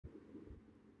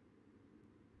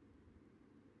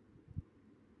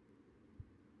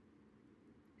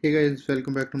Hey guys,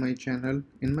 welcome back to my channel.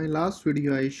 In my last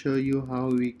video I show you how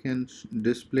we can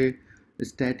display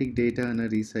static data in a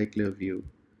recycler view.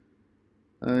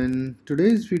 In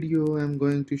today's video I'm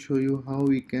going to show you how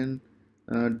we can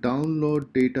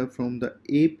download data from the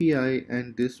API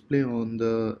and display on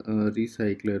the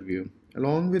recycler view.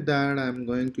 Along with that I'm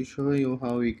going to show you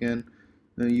how we can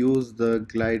use the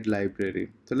glide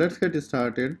library. So let's get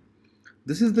started.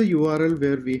 This is the URL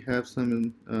where we have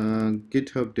some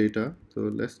GitHub data. So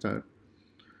let's start.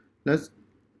 Let's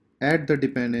add the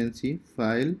dependency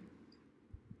file,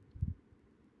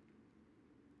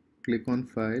 click on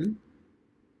file,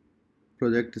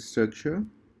 project structure,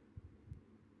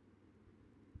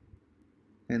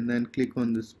 and then click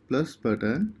on this plus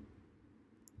button,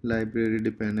 library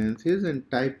dependencies,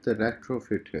 and type the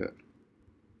retrofit here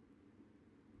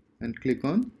and click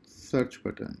on search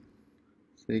button.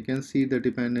 So you can see the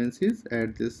dependencies.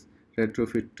 Add this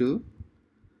retrofit2.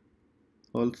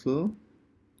 Also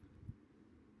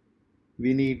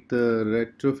we need the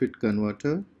retrofit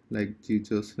converter like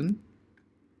JSON.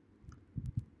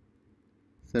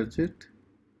 Search it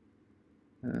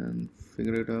and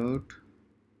figure it out.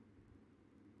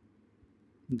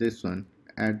 This one,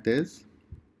 add this.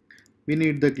 We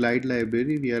need the glide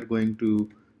library. We are going to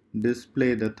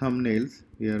display the thumbnails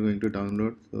we are going to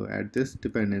download, so add this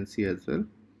dependency as well.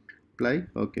 Apply.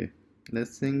 Okay,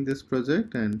 let's sync this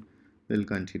project and we'll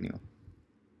continue.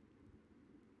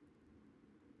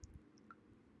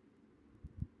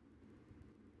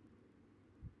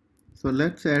 So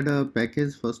let's add a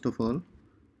package. First of all,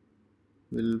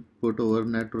 we'll put our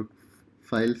network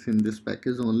files in this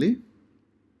package only.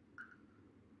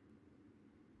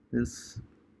 Let's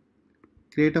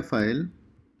create a file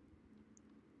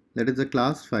that is a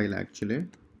class file actually.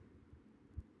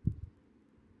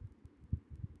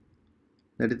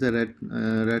 That is a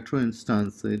retro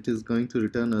instance. So it is going to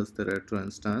return us the retro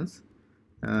instance,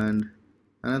 and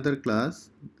another class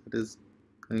that is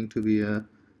going to be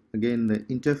again the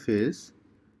interface,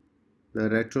 the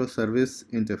retro service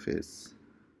interface.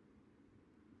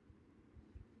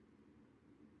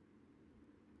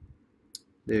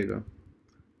 There you go.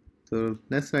 So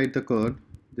let's write the code.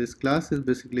 This class is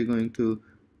basically going to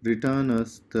return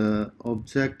us the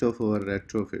object of our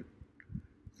retrofit.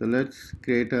 So let's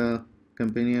create a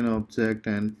companion object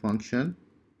and function.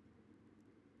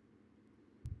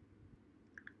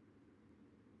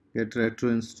 Get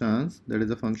retro instance, that is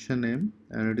a function name,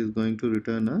 and it is going to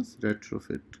return us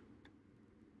retrofit.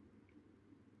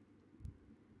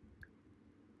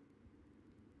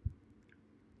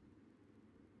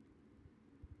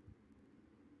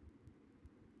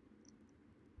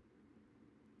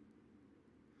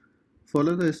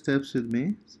 Follow the steps with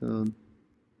me. So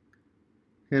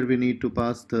here we need to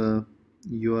pass the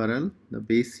URL, the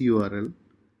base URL.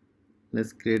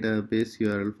 Let's create a base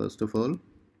URL first of all.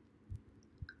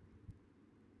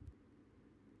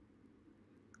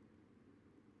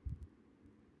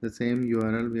 The same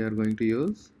URL we are going to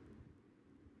use.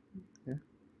 Okay.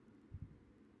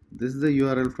 This is the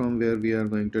URL from where we are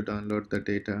going to download the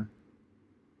data.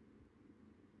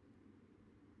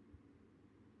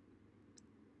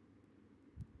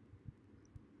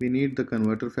 We need the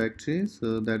converter factory,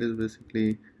 so that is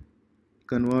basically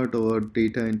convert our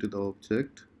data into the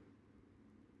object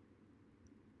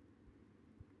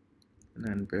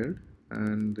and build,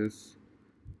 and this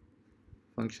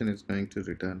function is going to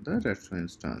return the retro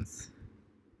instance.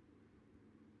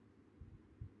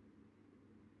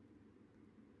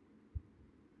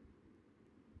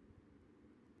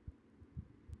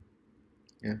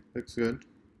 Yeah, looks good.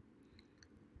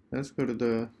 Let's go to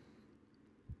the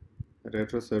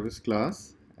retro service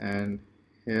class, and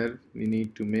here we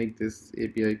need to make this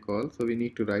API call, so we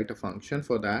need to write a function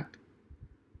for that.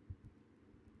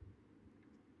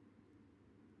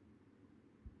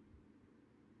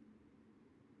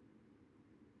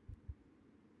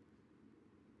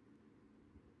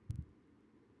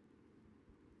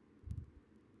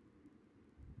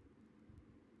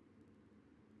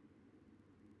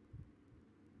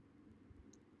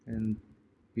 And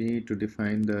we need to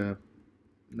define the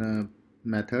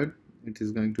method. It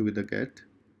is going to be the get,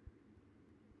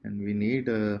 and we need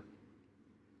the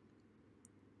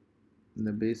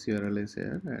base URL is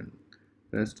here, and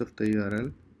rest of the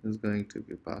URL is going to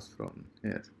be passed from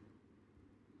here.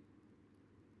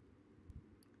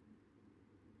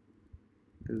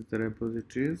 This is the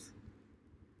repositories,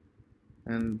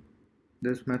 and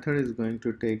this method is going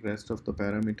to take rest of the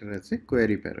parameter as a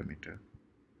query parameter.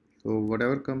 So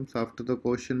whatever comes after the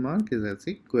question mark is as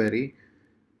a query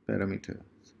parameter.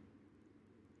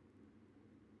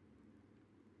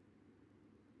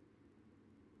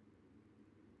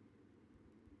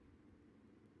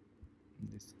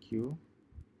 SQ,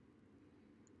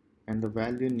 and the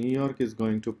value New York is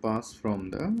going to pass from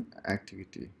the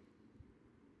activity.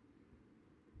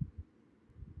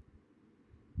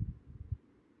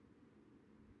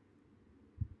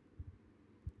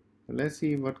 Let's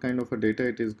see what kind of a data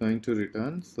it is going to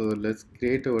return. So let's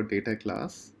create our data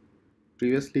class.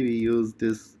 Previously we used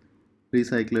this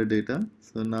recycler data,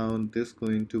 so now this is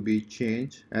going to be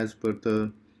changed as per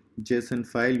the JSON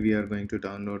file we are going to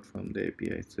download from the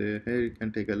API. So here you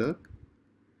can take a look.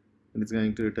 It's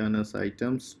going to return us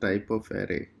items type of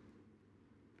array,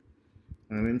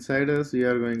 and inside us we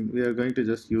are going to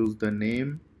just use the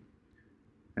name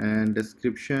and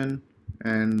description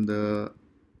and the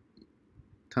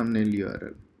thumbnail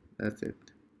URL. That's it.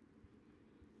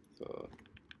 So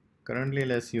currently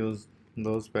let's use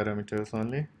those parameters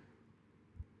only.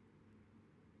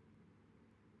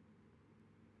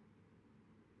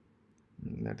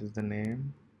 That is the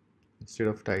name instead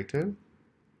of title,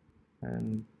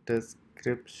 and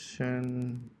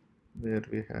description where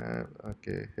we have,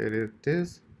 okay, here it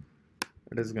is.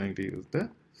 It is going to use the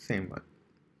same one,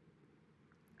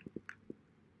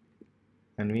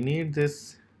 and we need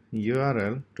this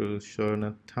URL to show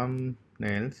the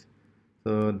thumbnails.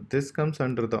 So this comes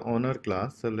under the owner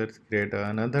class. So let's create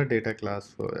another data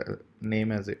class for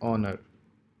name as a owner.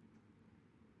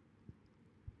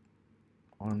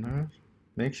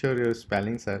 Make sure your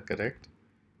spellings are correct.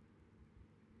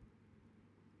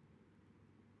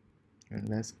 And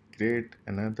let's create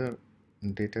another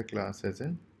data class as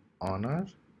an owner,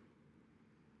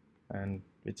 and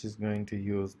which is going to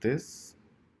use this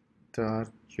tar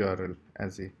URL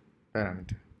as a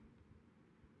parameter,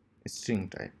 string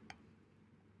type.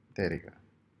 There you go.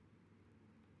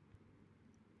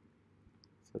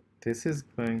 So this is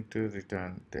going to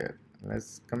return there.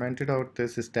 Let's comment it out,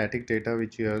 this static data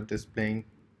which you are displaying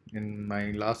in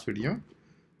my last video.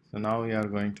 So now we are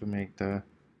going to make the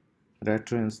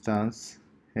retro instance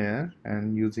here,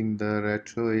 and using the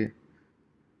retro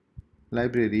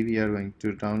library we are going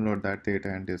to download that data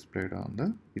and display it on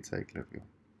the RecyclerView.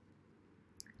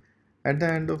 At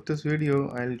the end of this video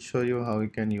I'll show you how you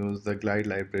can use the glide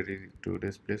library to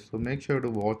display, so make sure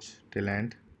to watch till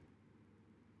end.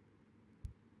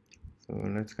 So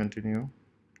let's continue.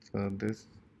 So this is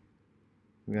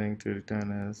going to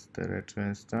return as the retro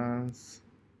instance,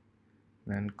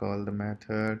 then call the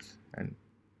methods and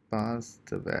pass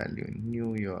the value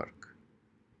New York.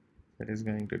 That is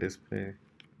going to display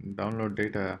download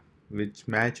data which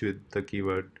match with the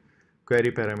keyword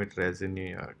query parameter as in New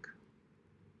York.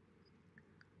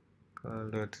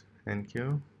 Call that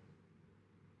enqueue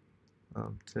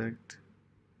object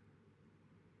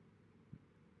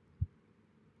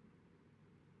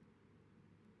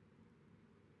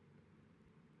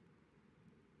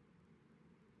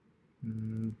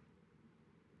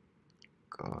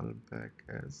call back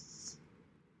as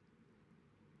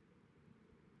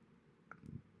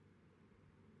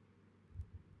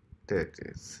that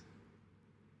is.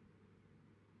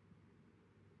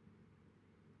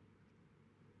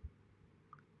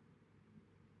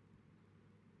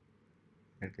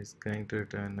 It is going to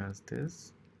return as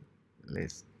this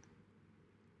list.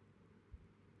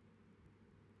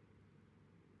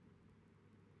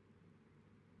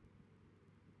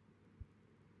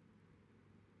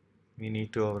 We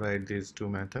need to override these two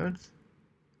methods.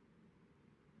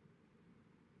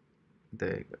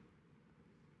 There you go.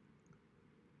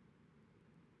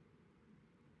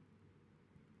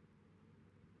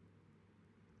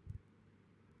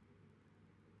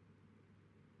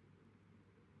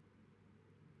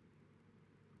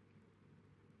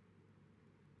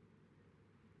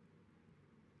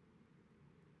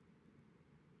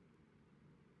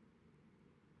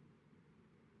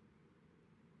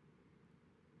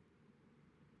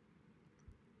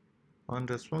 On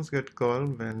response get call,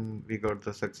 when we got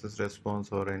the success response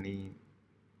or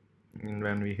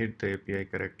when we hit the API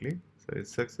correctly, so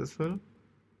it's successful.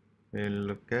 We'll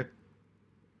look at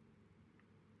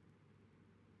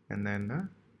and then the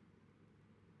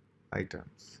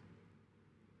items.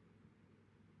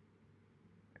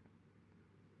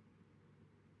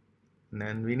 And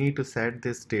then we need to set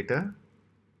this data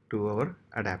to our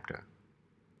adapter.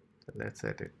 So let's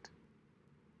set it.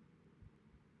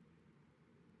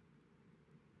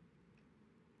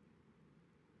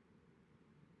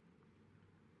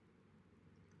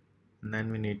 And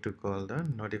then we need to call the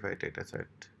notify dataset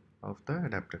of the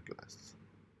adapter class.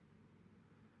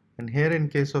 And here, in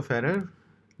case of error,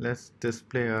 let's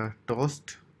display a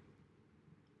toast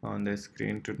on the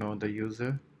screen to know the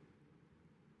user.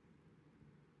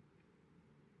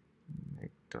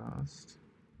 Make toast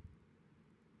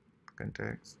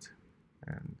context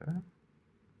and the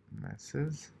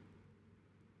message.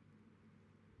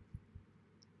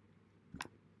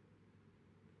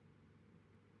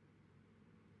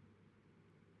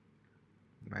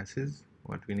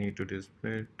 What we need to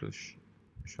display to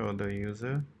show the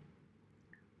user.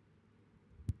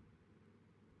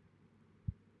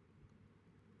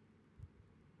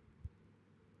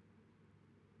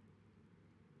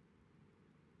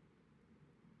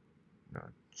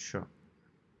 Not show.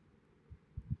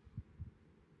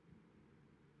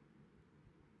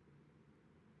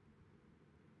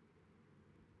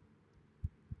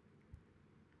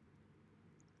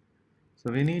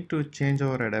 So we need to change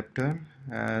our adapter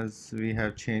as we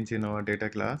have changed in our data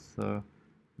class. So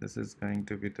this is going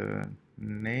to be the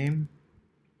name.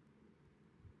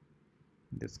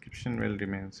 Description will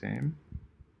remain same.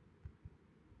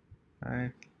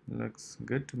 Right, looks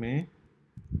good to me.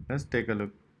 Let's take a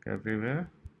look everywhere.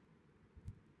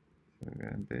 So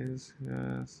this,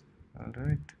 yes, all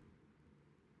right.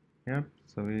 Yep,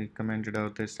 so we commented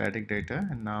out the static data,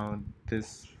 and now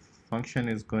this function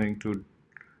is going to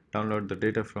download the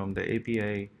data from the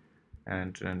API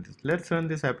and run this. Let's run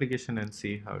this application and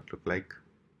see how it look like.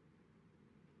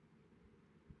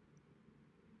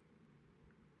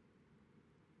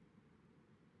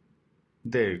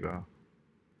 There you go.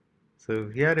 So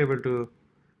we are able to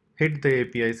hit the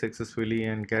API successfully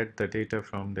and get the data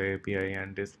from the API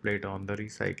and display it on the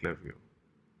recycler view.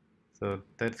 So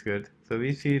that's good. So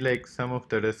we see like some of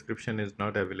the description is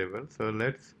not available. So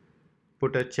let's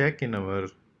put a check in our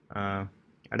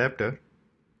adapter.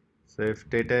 So if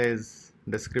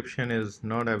description is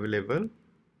not available,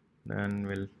 then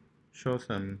we'll show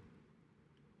some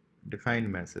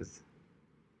defined message.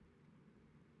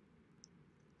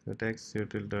 So text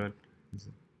util dot is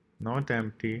not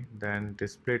empty, then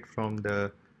displayed from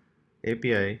the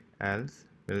API else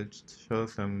will show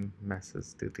some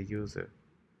message to the user.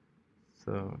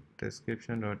 So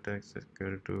description.text is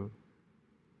equal to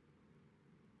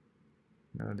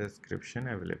no description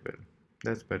available.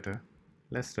 That's better.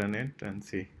 Let's run it and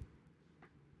see.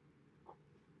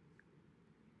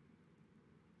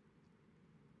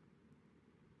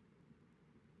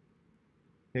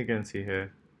 You can see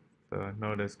here, so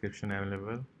no description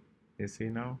available. You see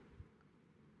now.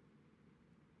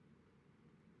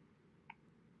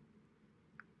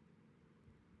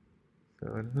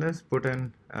 So let's put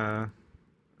an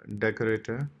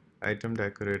decorator, item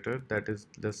decorator, that is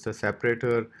just a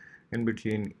separator in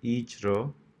between each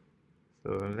row.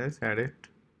 So let's add it.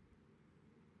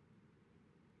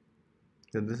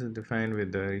 So this is defined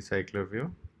with the recycler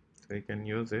view, so you can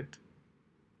use it.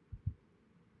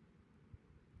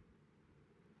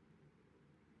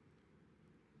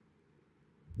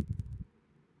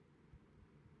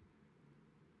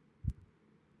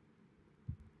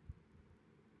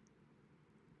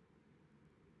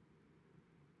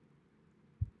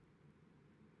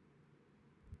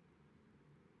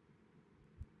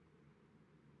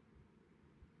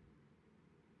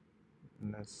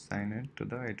 Let's assign it to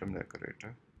the item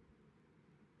decorator.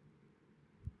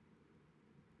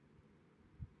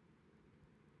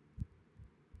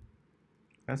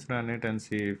 Let's run it and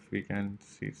see if we can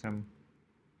see some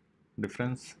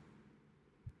difference.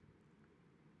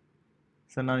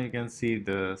 So now you can see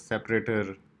the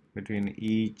separator between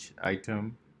each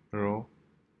item row.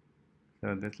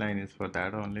 So this line is for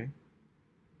that only.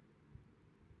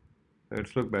 So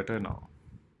it's look better now.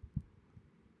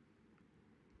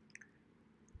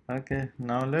 Okay,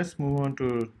 now let's move on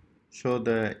to show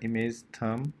the image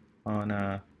thumb on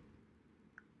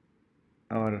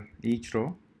our each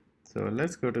row. So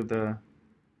let's go to the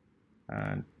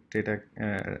data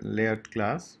layout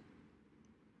class,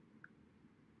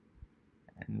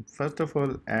 and first of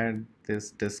all add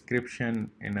this description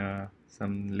in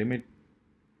some limit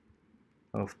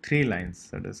of 3 lines.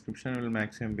 So description will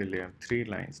maximum be 3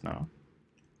 lines now.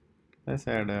 Let's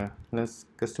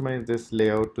customize this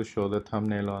layout to show the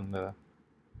thumbnail on the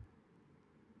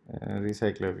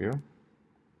recycler view.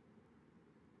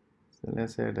 So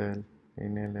let's add a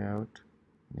linear layout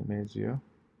image view.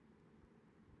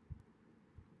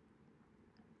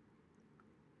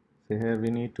 So here we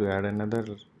need to add another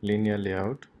linear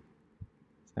layout,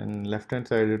 and left hand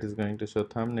side it is going to show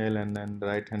thumbnail, and then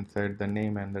right hand side the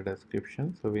name and the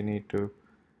description. So we need to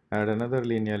add another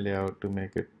linear layout to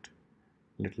make it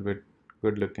a little bit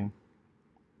good looking.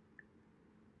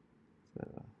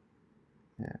 So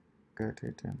yeah, cut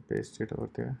it and paste it over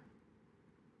there.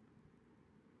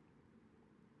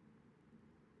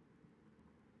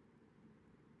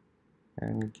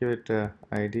 And give it a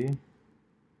ID.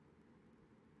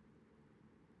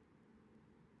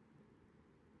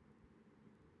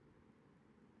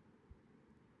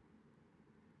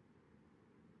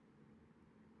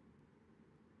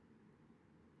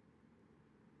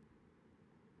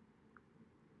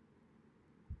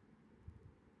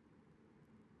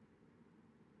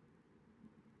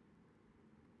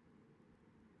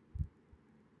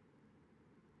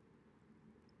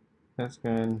 let's go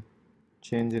and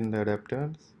change in the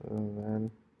adapter.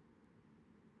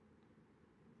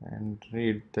 And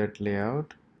read that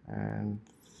layout and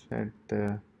set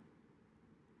the.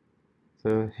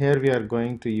 So here we are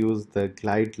going to use the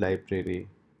glide library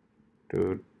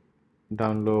to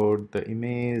download the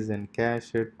image and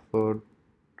cache it for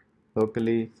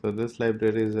locally. So this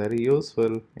library is very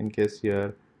useful in case you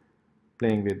are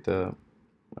playing with the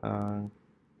uh,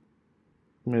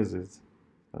 images.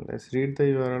 So let's read the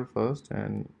URL first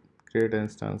and create an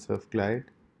instance of glide.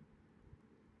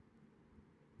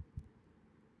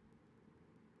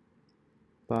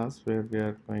 Pass where we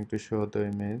are going to show the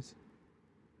image,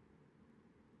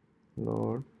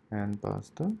 load, and pass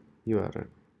the URL.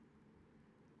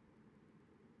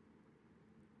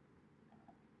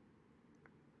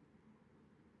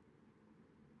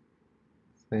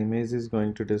 The image is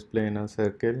going to display in a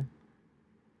circle,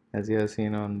 as you have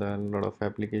seen on the lot of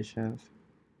applications.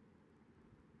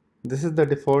 This is the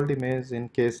default image. In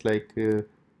case like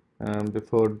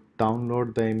before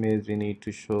download the image, we need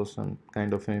to show some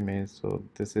kind of image. So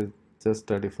this is just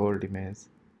a default image.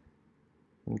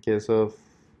 In case of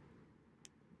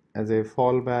as a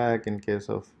fallback, in case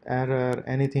of error,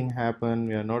 anything happen,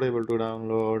 we are not able to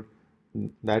download,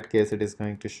 in that case it is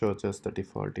going to show just the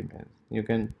default image. You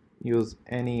can use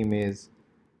any image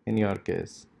in your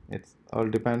case. It all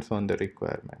depends on the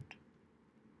requirement.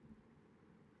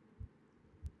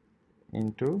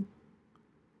 Into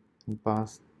and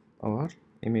pass our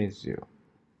image view.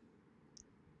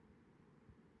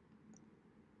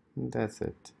 That's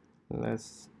it.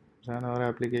 Let's run our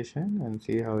application and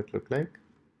see how it looks like.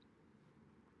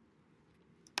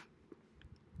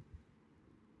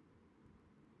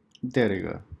 There you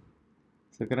go.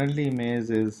 So currently image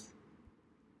is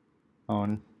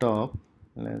on top.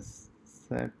 Let's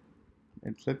set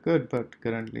it look good, but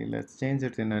currently let's change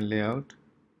it in a layout.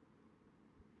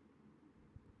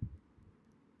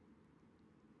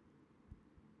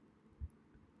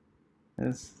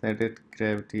 Let's set it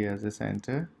gravity as a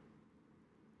center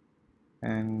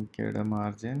and give it a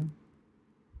margin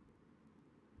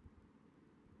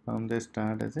from the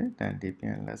start as a 10 dp,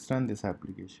 and let's run this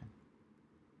application.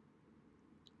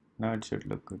 Now it should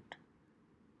look good.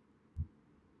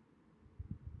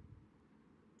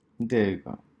 There you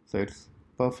go. So it's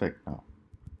perfect now.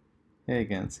 Here you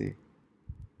can see.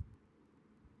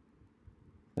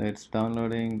 So it's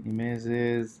downloading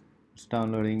images, it's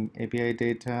downloading API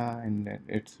data, and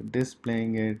it's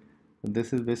displaying it. So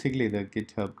this is basically the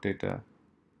GitHub data,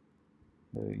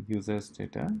 the user's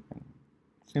data. And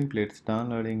simply it's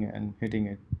downloading and hitting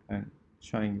it and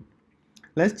showing it.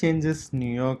 Let's change this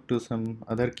New York to some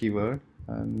other keyword.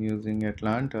 I'm using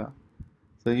Atlanta.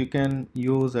 So you can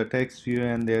use a text view,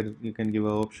 and there you can give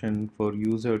an option for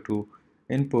user to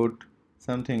input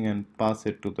something and pass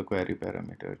it to the query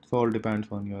parameter. It all depends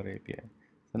on your API.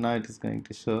 So now it is going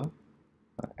to show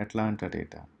Atlanta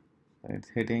data. So it's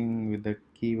hitting with the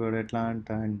keyword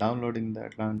Atlanta and downloading the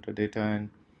Atlanta data and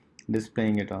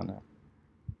displaying it on a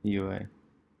UI.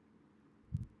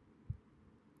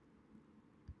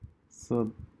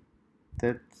 So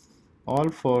that's all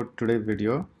for today's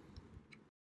video.